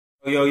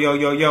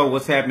Yo,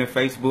 what's happening,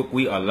 Facebook?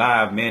 We are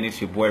live, man. It's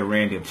your boy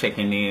Randy. I'm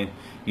checking in.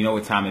 You know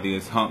what time it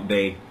is, hump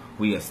day.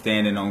 We are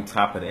standing on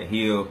top of the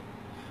hill,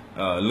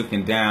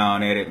 looking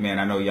down at it, man.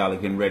 I know y'all are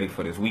getting ready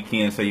for this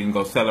weekend so you can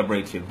go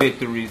celebrate your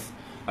victories.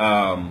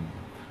 I'm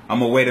going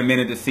to wait a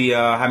minute to see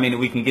how many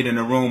we can get in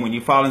the room. When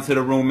you fall into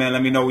the room, man,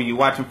 let me know where you're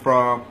watching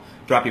from.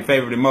 Drop your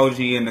favorite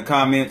emoji in the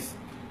comments.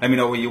 Let me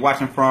know where you're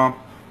watching from.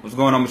 What's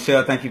going on,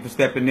 Michelle? Thank you for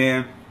stepping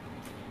in. You know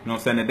what I'm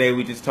saying? Today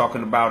we just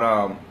talking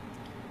about,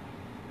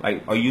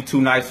 like, are you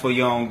too nice for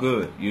your own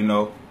good? You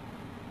know?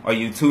 Are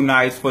you too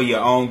nice for your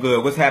own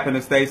good? What's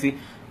happening, Stacy?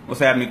 What's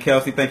happening,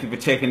 Kelsey? Thank you for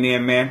checking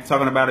in, man.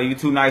 Talking about, are you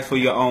too nice for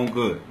your own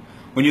good?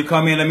 When you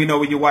come in, let me know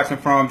where you're watching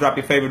from. Drop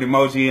your favorite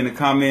emoji in the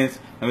comments,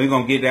 and we're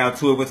going to get down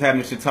to it. What's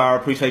happening, Shatara?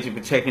 Appreciate you for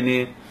checking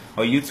in.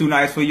 Are you too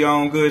nice for your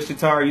own good,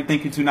 Shatara? You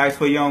think you're too nice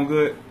for your own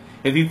good?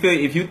 If you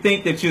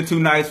think that you're too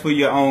nice for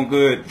your own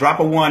good, drop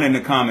a 1 in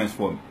the comments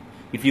for me.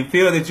 If you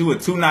feel that you are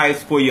too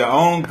nice for your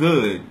own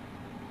good,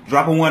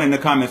 drop a 1 in the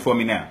comments for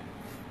me now.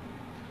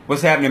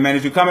 What's happening, man?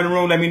 As you come in the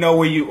room, let me know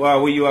where you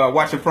are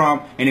watching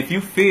from. And if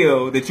you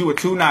feel that you are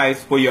too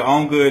nice for your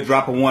own good,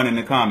 drop a 1 in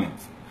the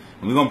comments.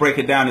 And we're gonna break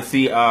it down to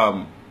see,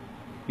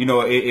 you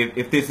know,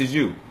 if this is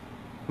you.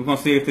 We're gonna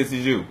see if this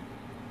is you.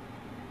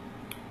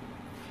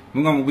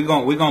 We're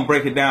gonna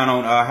break it down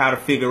on how to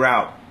figure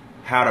out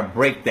how to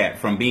break that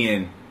from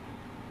being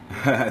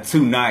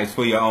too nice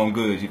for your own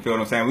good. You feel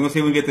what I'm saying? We're gonna see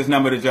if we can get this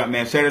number to jump,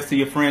 man. Share this to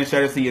your friends,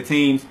 share this to your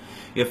teams.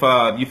 If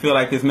you feel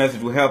like this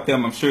message will help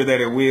them, I'm sure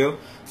that it will.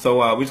 So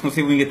we're just going to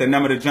see if we can get the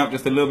number to jump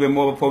just a little bit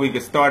more before we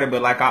get started.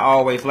 But like I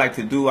always like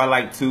to do, I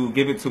like to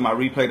give it to my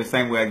replay the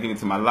same way I give it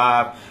to my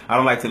live. I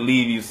don't like to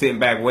leave you sitting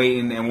back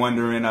waiting and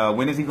wondering,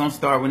 when is he going to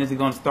start? When is he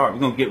going to start? We're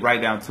going to get right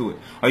down to it.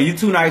 Are you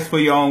too nice for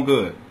your own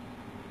good?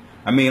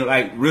 I mean,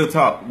 like, real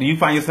talk. Do you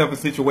find yourself in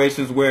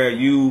situations where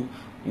you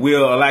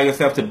will allow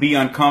yourself to be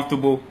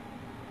uncomfortable?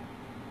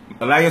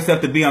 Allow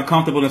yourself to be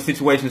uncomfortable in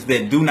situations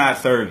that do not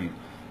serve you.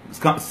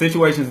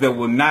 Situations that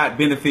will not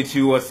benefit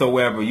you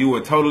whatsoever. You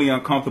are totally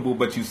uncomfortable,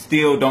 but you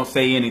still don't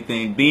say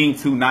anything. Being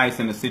too nice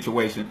in a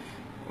situation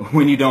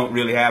when you don't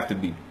really have to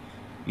be.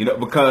 You know,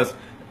 because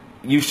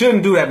you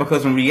shouldn't do that,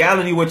 because in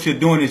reality what you're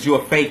doing is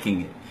you're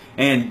faking it.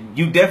 And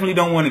you definitely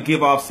don't want to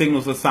give off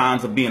signals or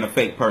signs of being a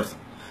fake person.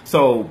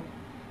 So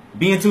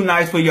being too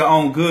nice for your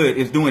own good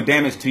is doing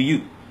damage to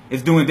you.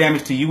 It's doing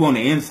damage to you on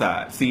the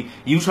inside. See,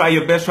 you try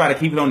your best, try to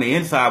keep it on the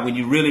inside when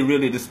you really,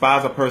 really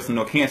despise a person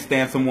or can't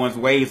stand someone's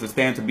ways or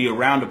stand to be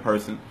around a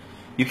person.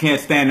 You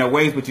can't stand their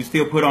ways, but you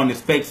still put on this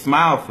fake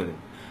smile for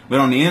them. But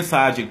on the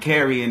inside, you're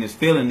carrying this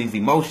feeling, these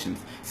emotions.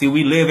 See,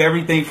 we live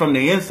everything from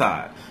the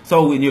inside.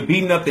 So when you're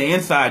beating up the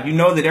inside, you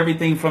know that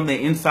everything from the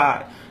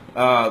inside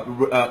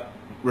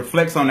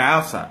reflects on the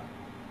outside.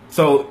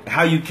 So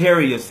how you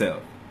carry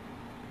yourself.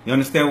 You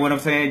understand what I'm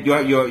saying?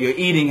 Your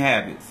eating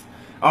habits.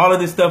 All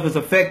of this stuff is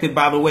affected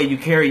by the way you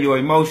carry your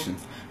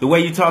emotions, the way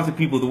you talk to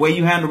people, the way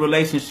you handle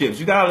relationships.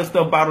 You got all this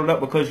stuff bottled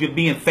up because you're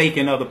being fake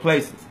in other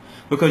places.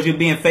 Because you're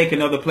being fake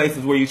in other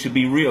places where you should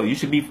be real. You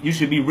should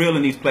be real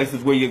in these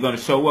places where you're going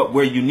to show up,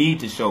 where you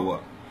need to show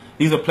up.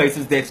 These are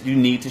places that you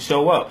need to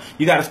show up.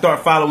 You got to start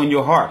following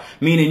your heart,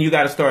 meaning you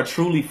got to start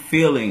truly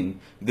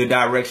feeling the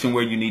direction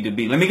where you need to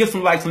be. Let me get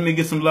some likes. Let me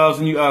get some loves.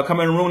 When you come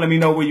in the room, let me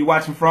know where you're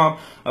watching from.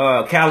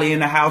 Cali in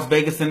the house,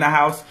 Vegas in the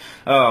house.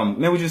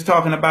 Man, we're just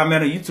talking about,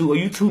 man, are you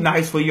too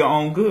nice for your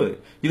own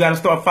good? You got to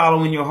start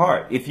following your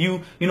heart. If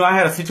you know, I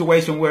had a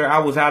situation where I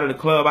was out of the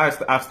club.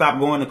 I stopped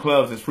going to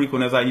clubs as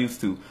frequent as I used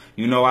to.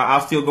 You know,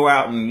 I'll still go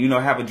out and, you know,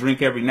 have a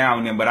drink every now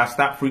and then, but I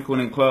stopped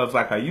frequenting clubs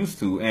like I used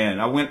to.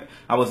 And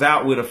I was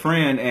out with a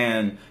friend,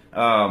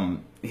 and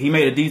he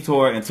made a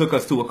detour and took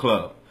us to a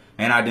club.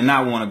 And I did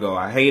not want to go.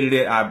 I hated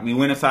it. We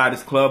went inside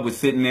this club, we're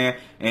sitting there,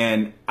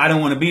 and I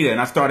didn't want to be there.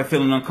 And I started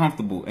feeling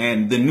uncomfortable.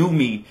 And the new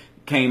me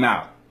came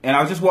out. And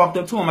I just walked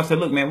up to him. I said,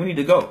 look, man, we need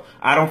to go.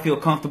 I don't feel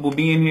comfortable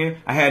being here.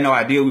 I had no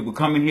idea we were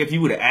coming here. If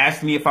you would have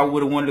asked me if I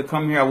would have wanted to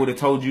come here, I would have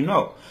told you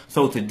no.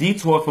 So to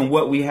detour from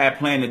what we had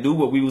planned to do,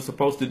 what we were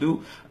supposed to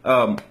do,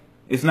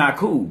 it's not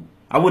cool.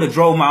 I would have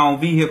drove my own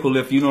vehicle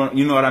if, you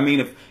know what I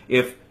mean,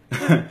 if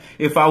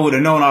if I would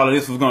have known all of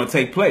this was going to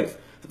take place.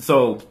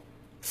 So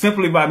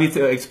simply by me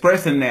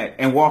expressing that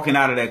and walking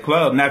out of that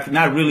club,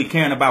 not really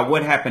caring about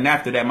what happened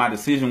after that, my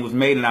decision was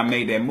made and I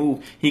made that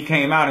move. He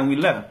came out and we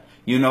left.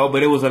 You know,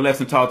 but it was a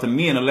lesson taught to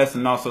me and a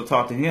lesson also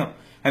taught to him.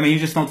 I mean, you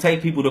just don't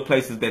take people to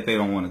places that they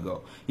don't want to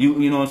go.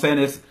 You know what I'm saying?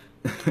 It's,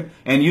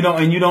 and you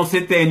don't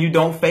sit there and you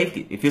don't fake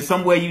it. If you're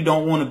somewhere you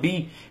don't want to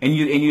be and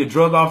you're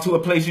drug off to a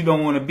place you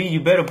don't want to be,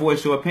 you better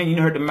voice your opinion.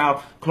 You heard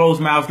the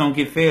closed mouths don't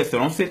get fed. So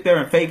don't sit there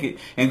and fake it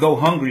and go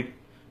hungry.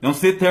 Don't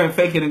sit there and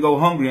fake it and go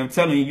hungry. I'm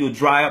telling you, you'll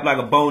dry up like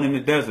a bone in the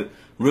desert.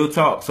 Real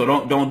talk. So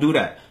don't do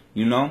that.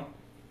 You know,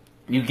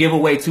 you give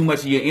away too much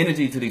of your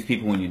energy to these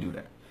people when you do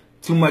that.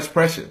 Too much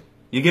pressure.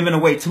 You're giving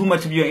away too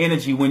much of your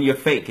energy when you're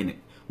faking it.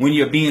 When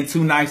you're being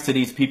too nice to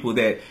these people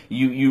that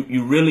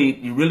you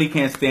really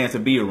can't stand to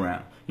be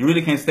around. You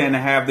really can't stand to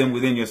have them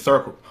within your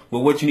circle.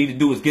 Well, what you need to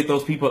do is get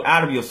those people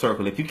out of your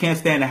circle. If you can't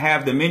stand to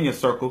have them in your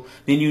circle,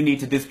 then you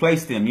need to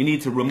displace them. You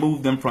need to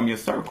remove them from your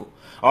circle.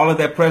 All of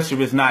that pressure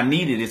is not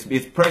needed.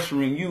 It's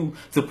pressuring you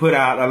to put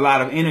out a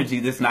lot of energy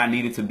that's not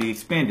needed to be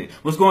expended.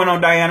 What's going on,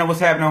 Diana? What's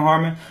happening,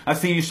 Harmon? I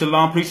see you,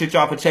 Shalom. Appreciate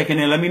y'all for checking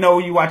in. Let me know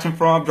where you're watching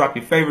from. Drop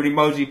your favorite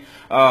emoji.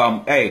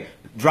 Hey,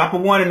 drop a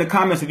 1 in the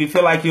comments if you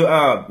feel like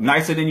you're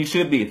nicer than you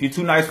should be. If you're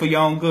too nice for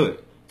your own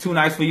good. Too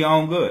nice for your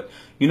own good.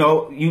 You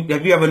know,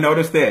 have you ever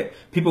noticed that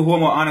people who are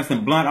more honest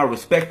and blunt are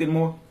respected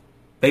more?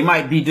 They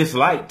might be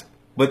disliked,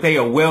 but they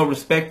are well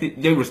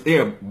respected. They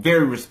are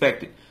very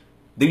respected.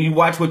 Do you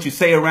watch what you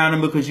say around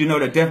them because you know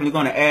they're definitely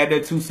going to add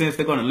their 2 cents?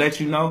 They're going to let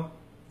you know.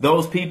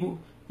 Those people,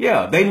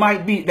 yeah, they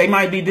might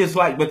be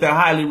disliked, but they're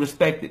highly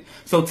respected.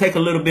 So take a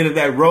little bit of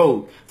that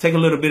road, take a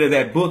little bit of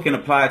that book and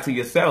apply it to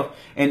yourself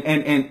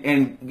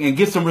and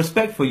get some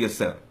respect for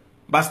yourself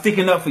by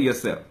sticking up for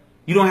yourself.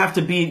 You don't have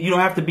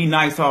to be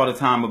nice all the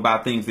time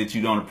about things that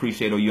you don't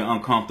appreciate or you're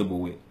uncomfortable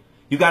with.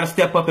 You got to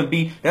step up and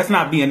be. That's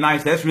not being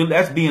nice.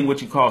 That's being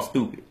what you call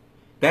stupid.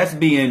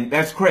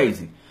 That's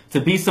crazy. To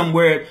be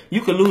somewhere,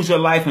 you could lose your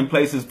life in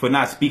places for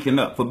not speaking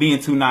up, for being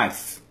too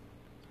nice.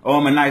 Oh,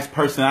 I'm a nice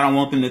person. I don't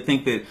want them to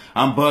think that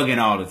I'm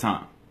bugging all the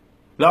time.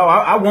 No,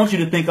 I want you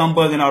to think I'm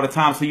bugging all the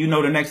time so you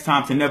know the next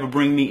time to never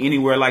bring me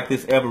anywhere like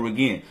this ever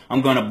again.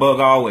 I'm going to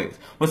bug always.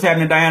 What's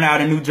happening, Diana,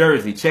 out in New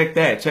Jersey? Check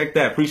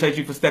that. Appreciate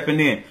you for stepping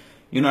in.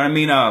 You know what I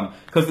mean?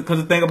 Cause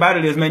the thing about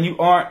it is, man, you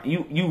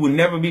will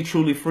never be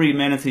truly free,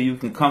 man, until you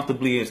can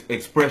comfortably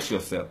express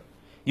yourself.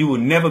 You will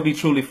never be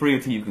truly free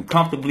until you can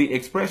comfortably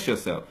express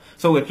yourself.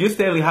 So if you're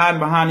steadily hiding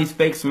behind these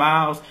fake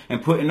smiles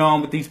and putting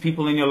on with these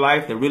people in your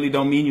life that really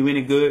don't mean you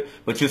any good,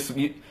 but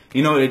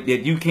you know that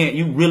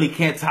you really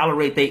can't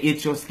tolerate they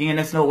itch your skin.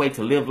 There's no way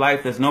to live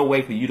life. There's no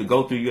way for you to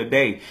go through your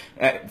day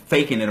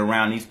faking it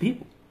around these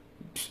people.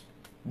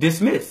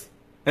 Dismiss.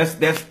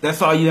 That's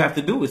all you have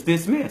to do is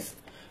dismiss.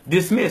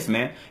 Dismiss,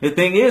 man. The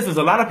thing is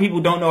a lot of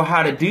people don't know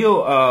how to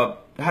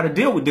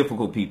deal with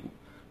difficult people.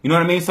 You know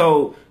what I mean?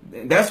 So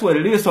that's what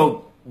it is.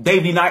 So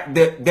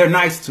they're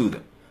nice to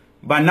them.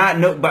 By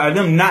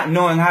them not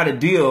knowing how to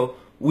deal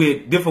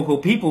with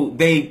difficult people,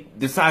 they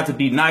decide to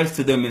be nice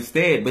to them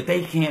instead. But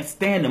they can't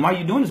stand them. All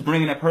you're doing is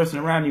bringing that person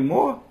around you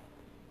more.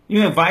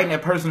 You're inviting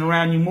that person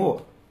around you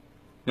more.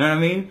 You know what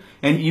I mean?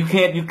 And you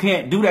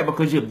can't do that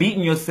because you're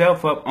beating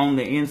yourself up on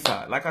the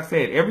inside. Like I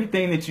said,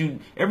 everything that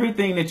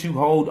you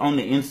hold on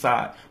the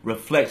inside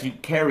reflects. You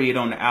carry it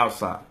on the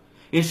outside.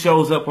 It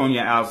shows up on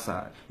your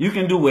outside. You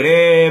can do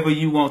whatever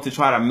you want to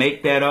try to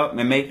make that up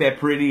and make that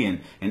pretty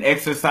and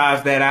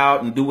exercise that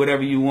out and do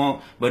whatever you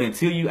want. But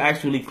until you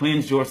actually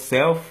cleanse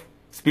yourself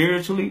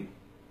spiritually,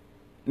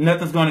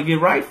 nothing's going to get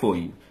right for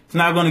you. It's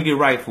not going to get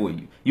right for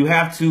you. You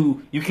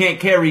can't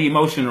carry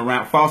emotion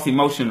around, false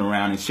emotion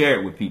around and share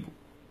it with people.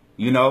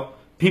 You know,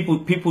 we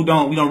don't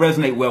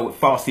resonate well with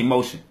false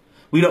emotion.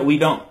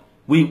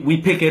 We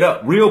pick it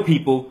up. Real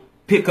people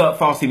pick up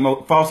false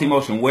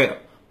emotion well.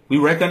 We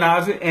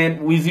recognize it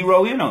and we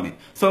zero in on it.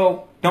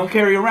 So don't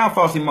carry around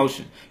false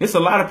emotion. It's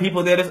a lot of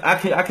people that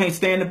I can't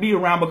stand to be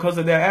around because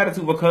of their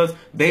attitude, because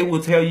they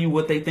will tell you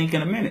what they think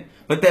in a minute.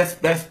 But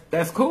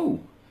that's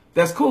cool.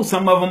 That's cool.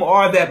 Some of them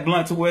are that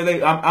blunt to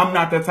where I'm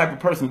not that type of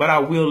person, but I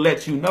will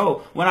let you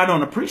know when I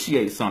don't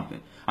appreciate something.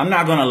 I'm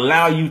not going to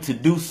allow you to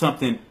do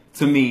something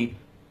to me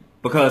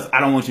because I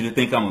don't want you to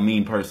think I'm a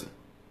mean person.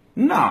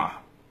 Nah,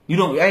 you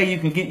don't. Hey,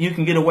 you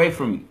can get away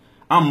from me.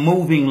 I'm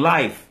moving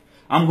life.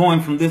 I'm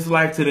going from this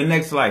life to the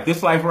next life.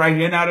 This life right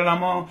here now that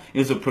I'm on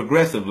is a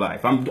progressive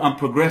life. I'm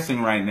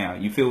progressing right now.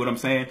 You feel what I'm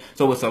saying?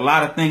 So it's a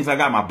lot of things. I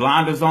got my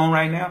blinders on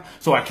right now.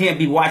 So I can't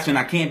be watching.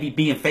 I can't be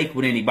being fake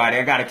with anybody.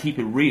 I got to keep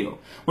it real.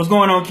 What's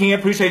going on, Ken?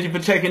 Appreciate you for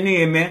checking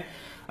in, man.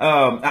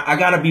 I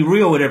got to be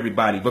real with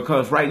everybody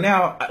because right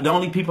now, the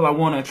only people I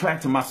want to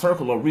attract to my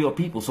circle are real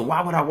people. So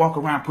why would I walk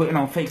around putting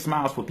on fake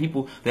smiles for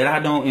people that I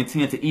don't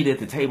intend to eat at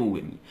the table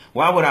with me?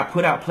 Why would I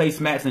put out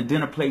placemats and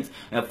dinner plates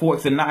and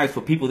forks and knives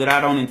for people that I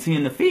don't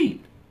intend to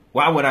feed?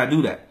 Why would I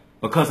do that?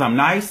 Because I'm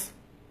nice?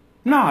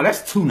 No,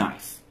 that's too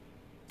nice.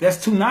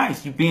 That's too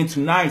nice. You're being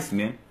too nice,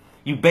 man.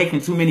 You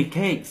baking too many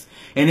cakes.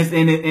 And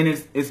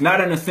it's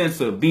not in a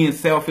sense of being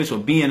selfish or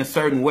being a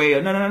certain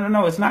way.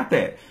 No. It's not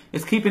that.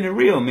 It's keeping it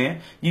real,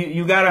 man.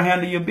 You gotta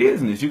handle your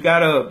business. You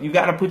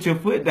gotta put your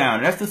foot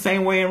down. That's the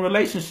same way in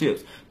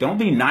relationships. Don't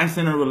be nice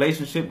in a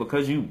relationship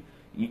because I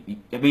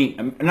mean,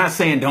 I'm not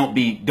saying don't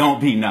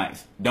be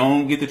nice.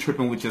 Don't get to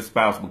tripping with your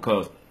spouse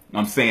because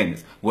I'm saying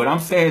this. What I'm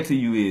saying to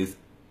you is,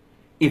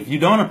 if you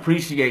don't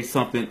appreciate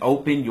something,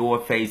 open your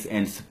face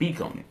and speak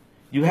on it.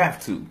 You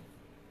have to.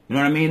 You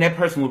know what I mean? That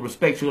person will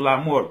respect you a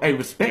lot more. Hey,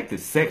 respect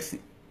is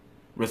sexy.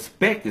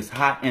 Respect is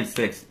hot and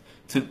sexy.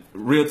 To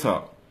real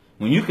talk.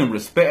 When you can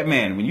respect,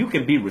 man, when you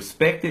can be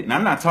respected, and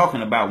I'm not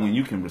talking about when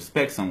you can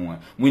respect someone,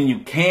 when you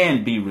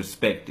can be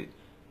respected.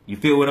 You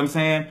feel what I'm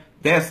saying?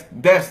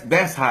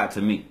 That's hot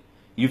to me.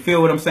 You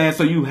feel what I'm saying?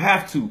 So you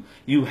have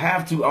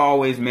to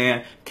always,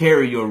 man,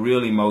 carry your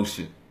real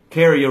emotion.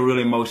 Carry your real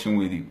emotion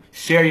with you.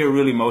 Share your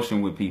real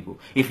emotion with people.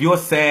 If you're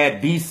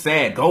sad, be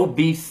sad. Go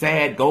be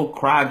sad. Go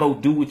cry. Go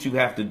do what you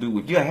have to do.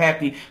 If you're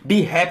happy,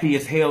 be happy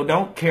as hell.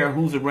 Don't care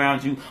who's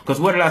around you.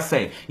 Because what did I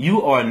say?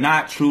 You are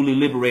not truly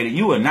liberated.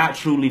 You are not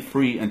truly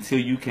free until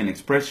you can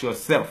express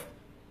yourself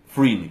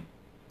freely.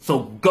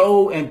 So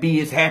go and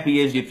be as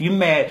happy as you. If you're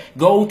mad,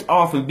 go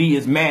off and be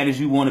as mad as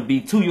you want to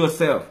be to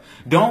yourself.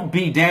 Don't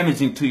be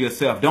damaging to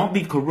yourself. Don't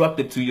be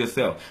corruptive to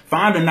yourself.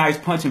 Find a nice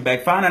punching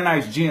bag. Find a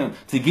nice gym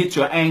to get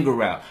your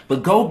anger out.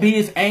 But go be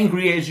as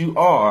angry as you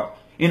are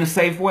in a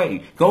safe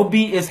way. Go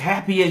be as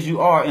happy as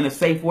you are in a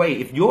safe way.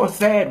 If you're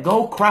sad,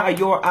 go cry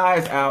your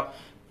eyes out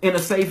in a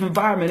safe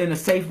environment, in a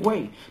safe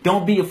way.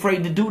 Don't be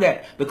afraid to do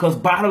that, because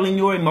bottling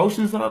your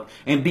emotions up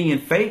and being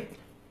fake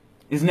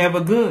is never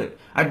good.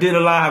 I did a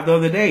live the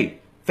other day.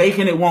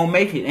 Faking it won't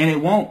make it, and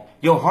it won't.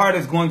 Your heart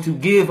is going to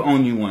give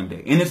on you one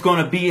day, and it's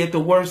going to be at the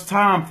worst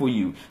time for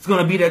you. It's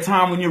going to be that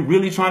time when you're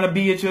really trying to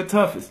be at your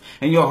toughest,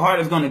 and your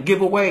heart is going to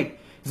give away.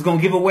 It's going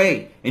to give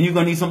away, and you're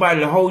going to need somebody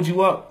to hold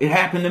you up. It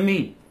happened to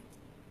me.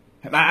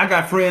 I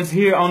got friends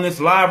here on this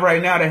live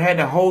right now that had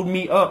to hold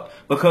me up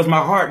because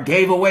my heart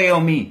gave away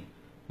on me.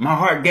 My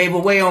heart gave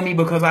away on me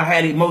because I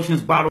had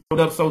emotions bottled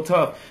up so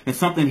tough, and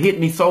something hit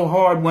me so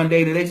hard one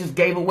day that they just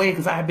gave away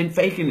because I had been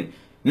faking it.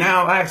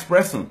 Now I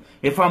express them.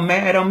 If I'm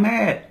mad, I'm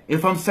mad.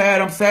 If I'm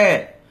sad, I'm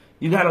sad.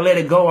 You got to let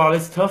it go. All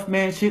this tough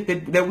man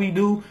shit that we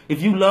do.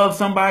 If you love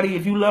somebody,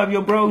 if you love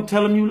your bro,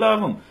 tell him you love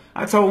him.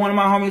 I told one of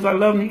my homies I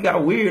love him. He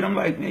got weird. I'm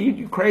like, man,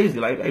 you crazy.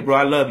 Like, hey, bro,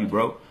 I love you,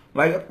 bro.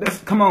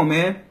 Like, come on,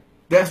 man.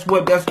 That's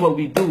what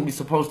we do. We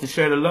supposed to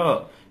share the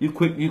love. You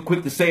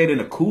quick to say it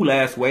in a cool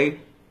ass way.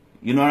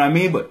 You know what I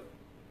mean? But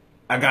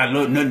I got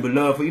nothing but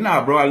love for you.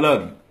 Nah, bro, I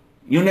love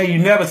you. You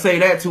never say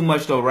that too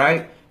much though,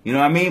 right? You know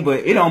what I mean?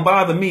 But it don't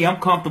bother me. I'm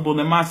comfortable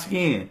in my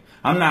skin.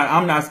 I'm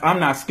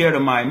not scared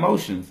of my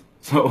emotions.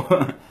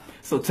 So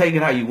so take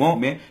it how you want,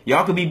 man.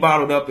 Y'all can be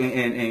bottled up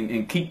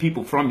and keep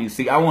people from you.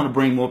 See, I want to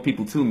bring more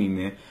people to me,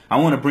 man. I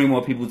want to bring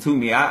more people to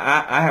me.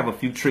 I have a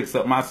few tricks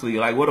up my sleeve.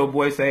 Like what old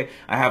boy say?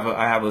 I have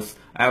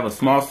a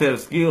small set of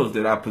skills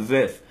that I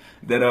possess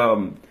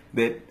that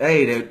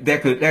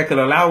could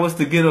allow us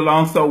to get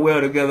along so well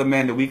together,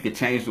 man, that we could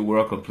change the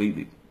world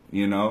completely.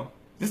 You know,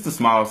 just a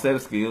small set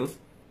of skills.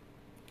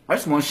 I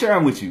just want to share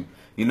them with you.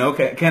 You know,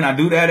 can I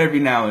do that every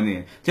now and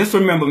then? Just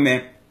remember,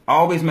 man,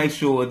 always make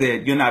sure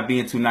that you're not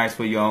being too nice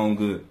for your own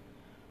good.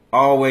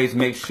 Always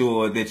make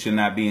sure that you're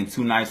not being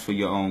too nice for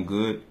your own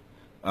good.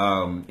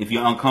 If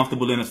you're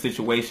uncomfortable in a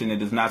situation that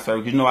does not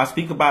serve you, know, I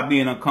speak about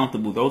being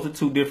uncomfortable. Those are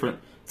two different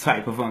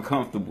type of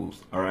uncomfortables.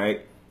 All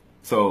right.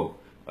 So,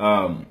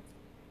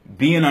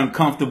 being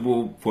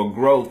uncomfortable for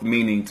growth,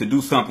 meaning to do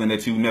something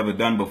that you've never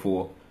done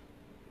before,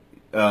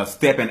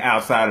 stepping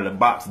outside of the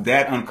box,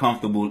 that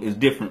uncomfortable is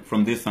different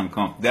from this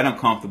uncomfortable. That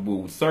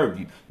uncomfortable will serve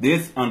you.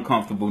 This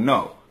uncomfortable,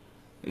 no.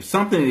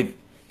 If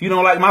you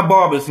don't like my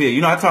barber's here,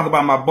 you know, I talk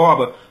about my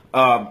barber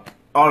all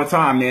the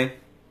time, man.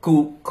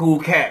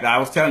 Cool cat. I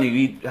was telling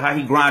you how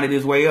he grinded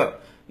his way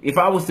up. If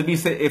I'm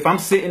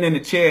sitting in the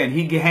chair and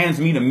he hands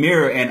me the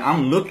mirror and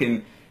I'm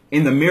looking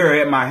in the mirror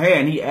at my hair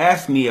and he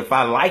asks me if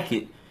I like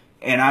it,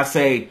 and I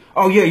say,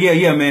 oh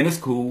yeah, man, it's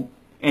cool,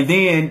 and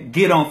then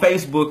get on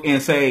Facebook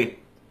and say,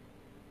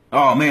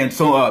 oh man,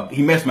 so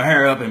he messed my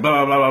hair up and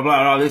blah blah blah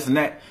blah all this and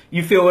that.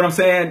 You feel what I'm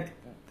saying?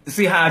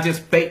 See how I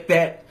just faked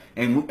that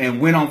and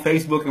went on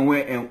Facebook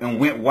and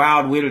went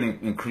wild with it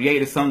and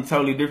created something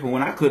totally different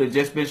when I could have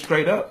just been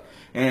straight up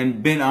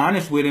and been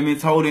honest with him and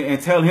told him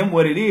and tell him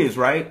what it is,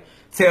 right?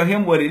 Tell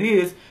him what it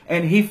is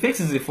and he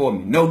fixes it for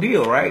me. No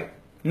deal, right?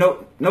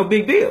 No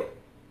big deal.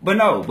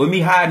 But me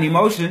hiding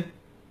emotion,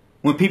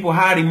 when people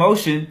hide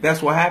emotion,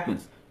 that's what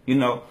happens, you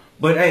know.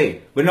 But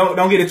hey,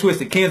 don't get it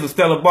twisted. Ken's a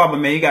stellar barber,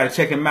 man. You gotta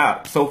check him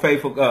out. So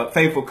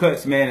faithful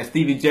cuts, man. And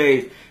Stevie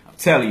J's, I'm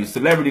telling you,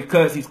 celebrity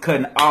cuts. He's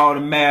cutting all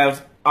the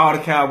Mavs, all the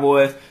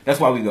Cowboys. That's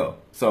why we go.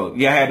 So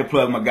yeah, I had to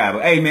plug my guy.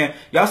 But hey, man,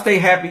 y'all stay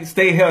happy,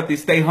 stay healthy,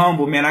 stay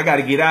humble, man. I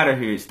gotta get out of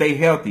here. Stay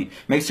healthy.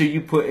 Make sure you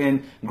put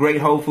in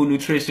great whole food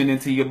nutrition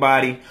into your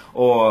body,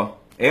 or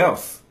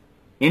else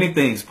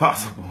anything's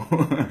possible.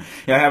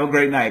 Y'all have a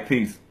great night.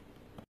 Peace.